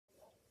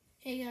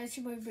Hey guys, it's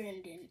your boy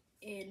Brandon,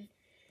 and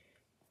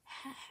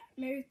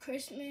Merry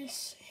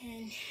Christmas.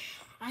 And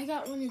I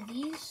got one of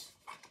these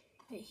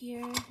right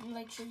here, and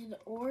show you the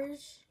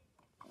oars.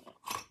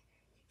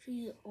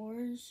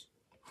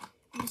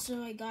 And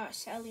so I got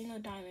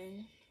Salino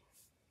Diamond.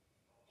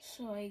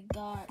 So I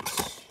got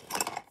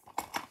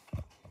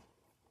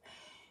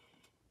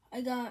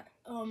I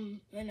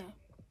know.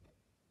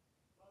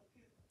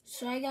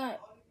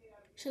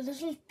 So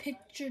this one's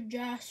Picture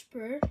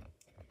Jasper.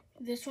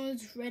 This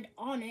one's Red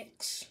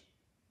Onyx.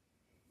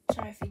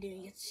 Sorry if you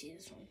didn't get to see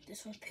this one.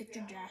 This one's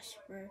Picture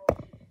Jasper.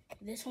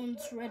 This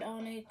one's Red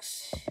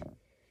Onyx.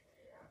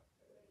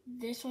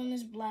 This one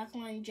is Black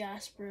Line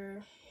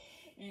Jasper.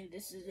 And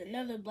this is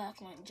another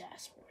Black Line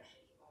Jasper.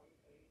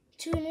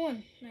 2 in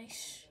 1.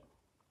 Nice.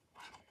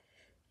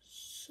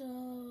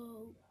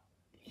 So,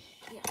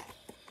 yeah.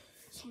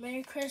 So,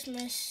 Merry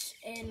Christmas.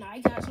 And I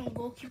got some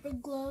goalkeeper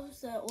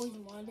gloves that I always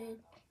wanted.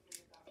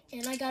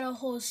 And I got a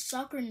whole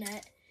soccer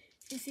net.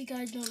 If you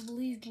guys don't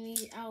believe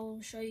me, I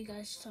will show you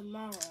guys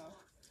tomorrow.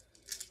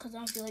 Because I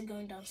don't feel like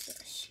going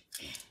downstairs.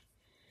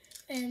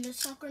 And the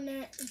soccer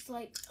net is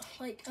like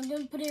I'm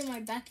going to put it in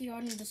my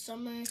backyard in the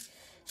summer.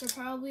 So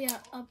probably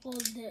I'll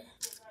probably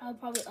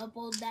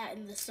upload that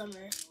in the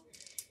summer.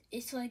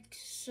 It's like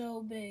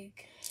so big.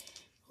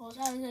 Well, it's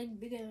like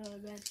bigger than my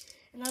bed.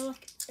 And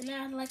I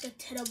have like a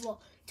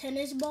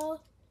tennis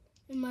ball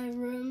in my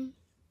room.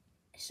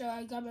 So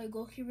I got my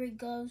goalkeeper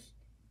gloves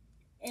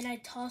and I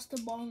toss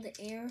the ball in the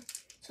air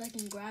so I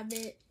can grab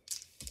it.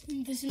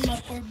 And this is my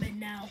poor bed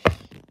now.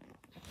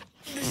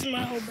 This is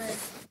my whole bed.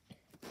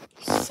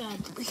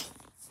 Sadly.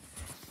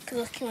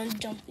 Because I keep on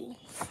jumping.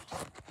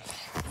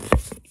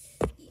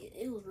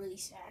 It was really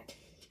sad.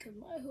 Because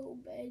my whole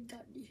bed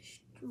got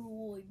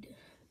destroyed.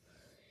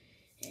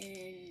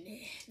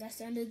 And that's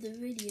the end of the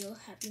video.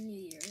 Happy New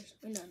Year's.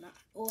 Or no, not.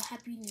 Well,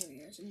 Happy New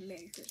Year's and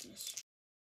Merry Christmas.